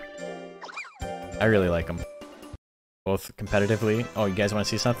monster. I really like them. Both competitively. Oh, you guys want to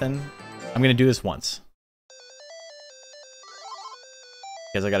see something? I'm gonna do this once.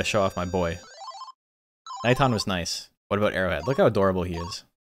 Because I gotta show off my boy. Nighton was nice. What about Arrowhead? Look how adorable he is.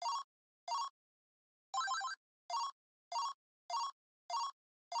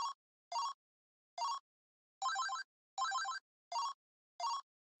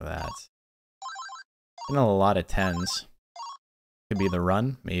 That. And a lot of 10s. Could be the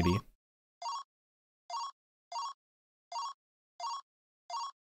run, maybe.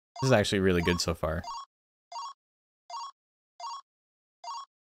 This is actually really good so far.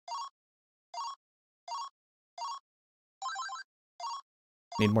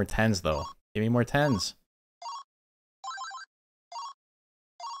 Need more 10s though. Give me more 10s.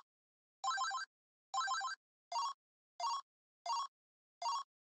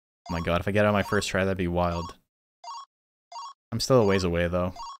 Oh my god, if I get it on my first try, that'd be wild. I'm still a ways away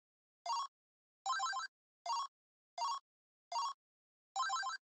though.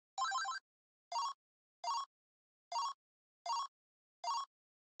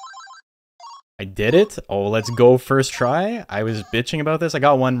 I did it? Oh, let's go first try. I was bitching about this. I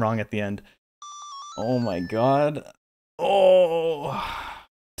got one wrong at the end. Oh my god. Oh,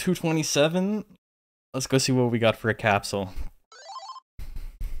 227. Let's go see what we got for a capsule.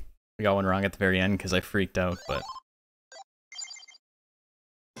 We got one wrong at the very end because I freaked out, but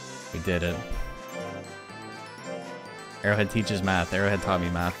we did it. Arrowhead teaches math. Arrowhead taught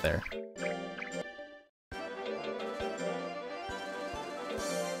me math there.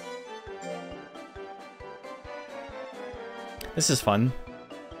 This is fun.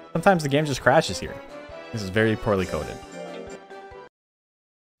 Sometimes the game just crashes here. This is very poorly coded.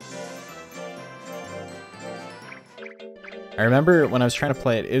 I remember when I was trying to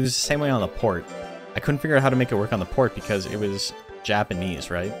play it, it was the same way on the port. I couldn't figure out how to make it work on the port because it was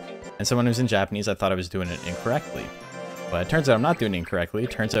Japanese, right? And so when it was in Japanese, I thought I was doing it incorrectly. But it turns out I'm not doing it incorrectly.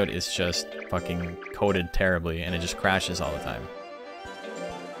 It turns out it's just fucking coded terribly and it just crashes all the time.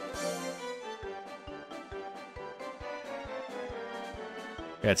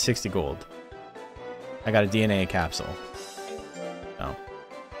 I got 60 gold. I got a DNA capsule. Oh.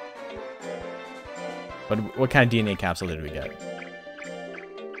 What kind of DNA capsule did we get?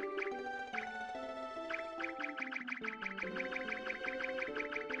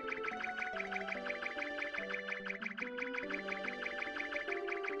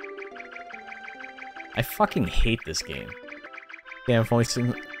 I fucking hate this game. Damn, if only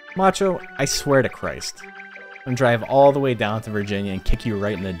Macho, I swear to Christ. I'm gonna drive all the way down to Virginia and kick you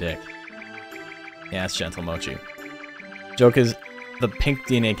right in the dick. Yeah, it's Gentle Mochi. Joke is, the pink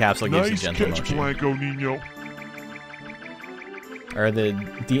DNA capsule gives you Gentle Mochi. Blanco Nino. Or the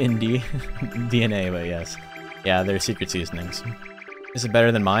D&D DNA, but yes. Yeah, they're secret seasonings. Is it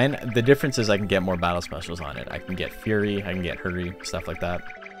better than mine? The difference is I can get more battle specials on it. I can get Fury, I can get Hurry, stuff like that.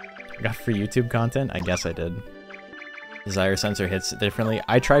 I got free YouTube content? I guess I did. Desire sensor hits differently.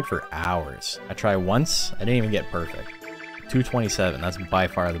 I tried for hours. I tried once, I didn't even get perfect. 227, that's by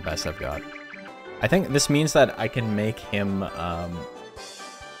far the best I've got. I think this means that I can make him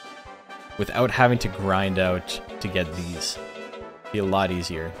without having to grind out to get these. Be a lot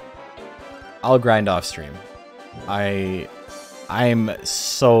easier. I'll grind off stream. I'm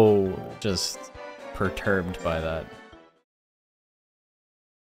so just perturbed by that.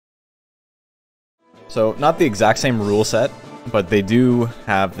 So, not the exact same rule set, but they do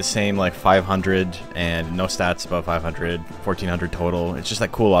have the same, like, 500 and no stats above 500, 1400 total. It's just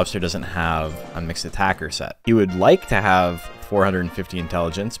that Cool Lobster doesn't have a mixed attacker set. He would like to have 450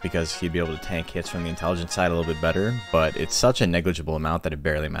 intelligence because he'd be able to tank hits from the intelligence side a little bit better, but it's such a negligible amount that it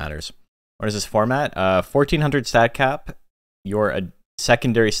barely matters. What is this format? 1400 stat cap. Your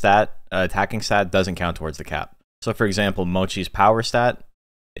secondary stat, attacking stat, doesn't count towards the cap. So, for example, Mochi's power stat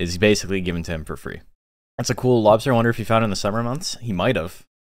is basically given to him for free. That's a Cool Lobster. I wonder if he found it in the summer months. He might have.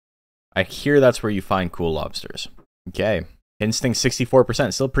 I hear that's where you find Cool Lobsters. Okay. Instinct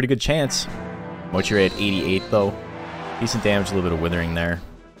 64%. Still a pretty good chance. Mocchi Ray at 88 though. Decent damage, a little bit of withering there.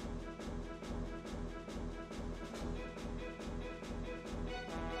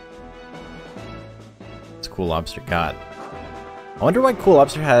 What's Cool Lobster got? I wonder why Cool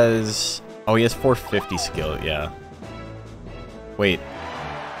Lobster has... Oh, he has 450 skill, yeah. Wait.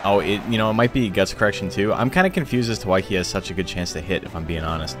 Oh, it might be Guts Correction too. I'm kind of confused as to why he has such a good chance to hit, if I'm being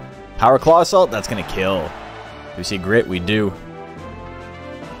honest. Power Claw Assault? That's going to kill. Do we see Grit? We do.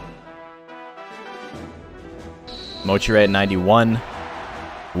 Mocchi Ray at 91.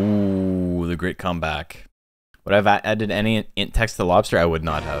 Ooh, the Grit comeback. Would I have added any int text to Lobster? I would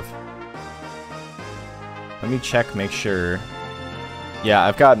not have. Let me check, make sure. Yeah,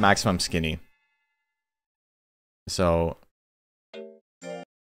 I've got maximum skinny. So...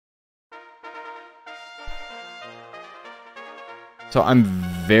 So I'm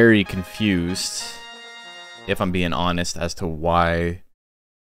very confused, if I'm being honest, as to why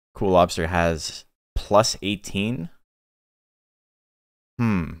Cool Lobster has plus 18.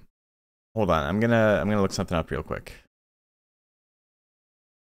 Hold on, I'm gonna look something up real quick.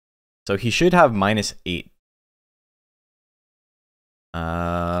 So he should have minus 8.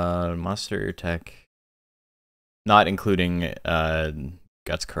 Monster Tech, not including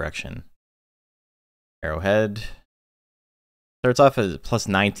Guts Correction. Arrowhead. Starts off as plus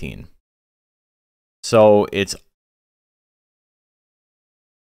 19. So it's...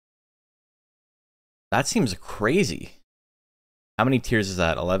 That seems crazy. How many tiers is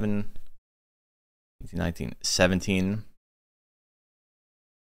that? 11, 18, 19, 17,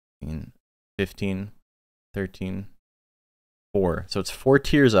 15, 13, 4. So it's 4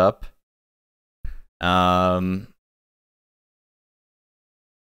 tiers up.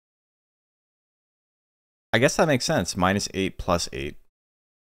 I guess that makes sense. Minus 8 plus 8.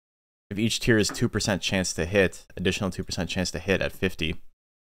 If each tier is 2% chance to hit, additional 2% chance to hit at 50.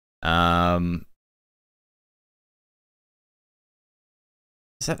 I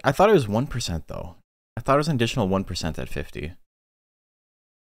thought it was 1% though. I thought it was an additional 1% at 50.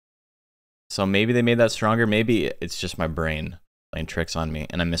 So maybe they made that stronger. Maybe it's just my brain playing tricks on me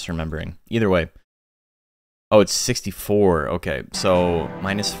and I'm misremembering. Either way. Oh, it's 64. Okay, so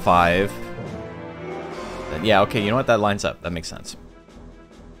minus 5. Yeah, okay, you know what? That lines up. That makes sense.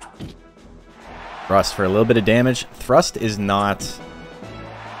 Thrust for a little bit of damage. Thrust is not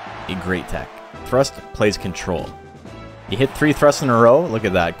a great tech. Thrust plays control. You hit 3 thrusts in a row. Look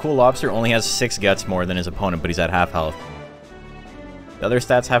at that. Cool Lobster only has 6 guts more than his opponent, but he's at half health. The other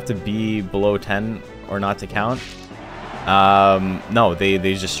stats have to be below 10 or not to count. No, they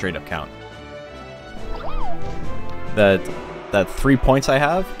just straight up count. That 3 points I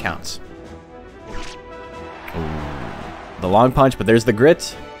have counts. Ooh. The long punch, but there's the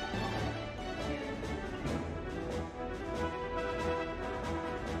grit.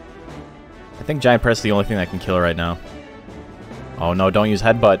 I think Giant Press is the only thing that can kill right now. Oh no, don't use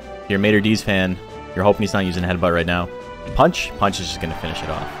Headbutt. You're a Mater D's fan. You're hoping he's not using headbutt right now. Punch? Punch is just going to finish it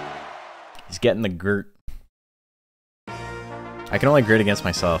off. He's getting the grit. I can only grit against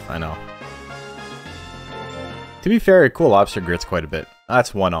myself, I know. To be fair, Cool Lobster grits quite a bit.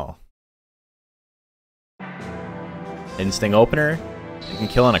 That's 1-all. Instinct opener. You can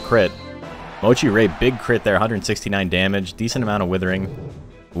kill on a crit. Mocchi Ray, big crit there, 169 damage, decent amount of withering.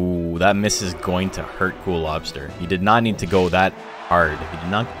 Ooh, that miss is going to hurt Cool Lobster. He did not need to go that hard. He did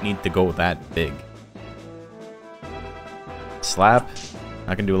not need to go that big. Slap.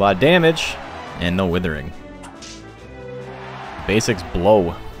 Not gonna do a lot of damage. And no withering. Basics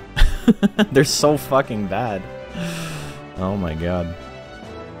blow. They're so fucking bad. Oh my god.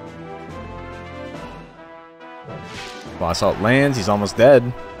 Boss ult lands, he's almost dead.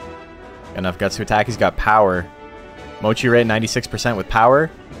 Got enough guts to attack, he's got power. Mocchi Ray 96% with power.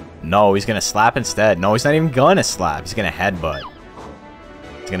 No, he's gonna slap instead. No, he's not even gonna slap, he's gonna headbutt.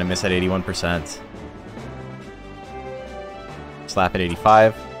 He's gonna miss at 81%. Slap at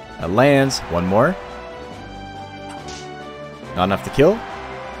 85. That lands. One more. Not enough to kill.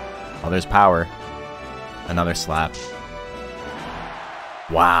 Oh, there's power. Another slap.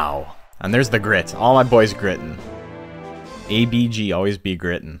 Wow. And there's the grit. All my boys gritting. ABG, always be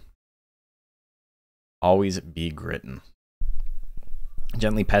gritting. Always be gritting.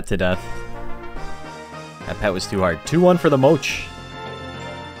 Gently pet to death. That pet was too hard. 2-1 for the Moch.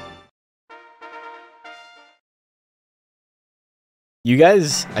 You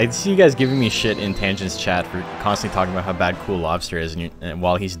guys, I see you guys giving me shit in Tangent's chat for constantly talking about how bad Cool Lobster is and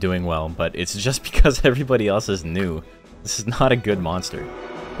while he's doing well, but it's just because everybody else is new. This is not a good monster.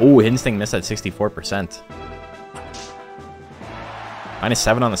 Oh, Instinct missed at 64%.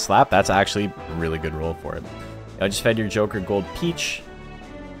 -7 on the slap, that's actually a really good roll for it. I just fed your Joker Gold Peach.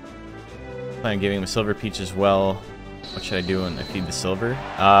 Plan on giving him a Silver Peach as well. What should I do when I feed the Silver?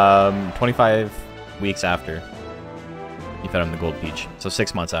 25 weeks after. You fed him the Gold Peach, so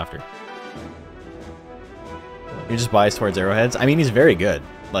 6 months after. You're just biased towards Arrowheads? I mean, he's very good.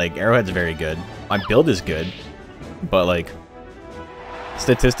 Like, Arrowhead's very good. My build is good, but like,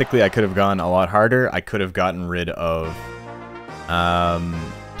 statistically, I could have gone a lot harder. I could have gotten rid of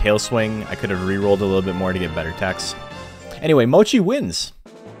Tail Swing. I could have re-rolled a little bit more to get better techs. Anyway, Mochi wins.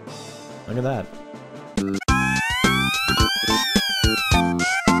 Look at that.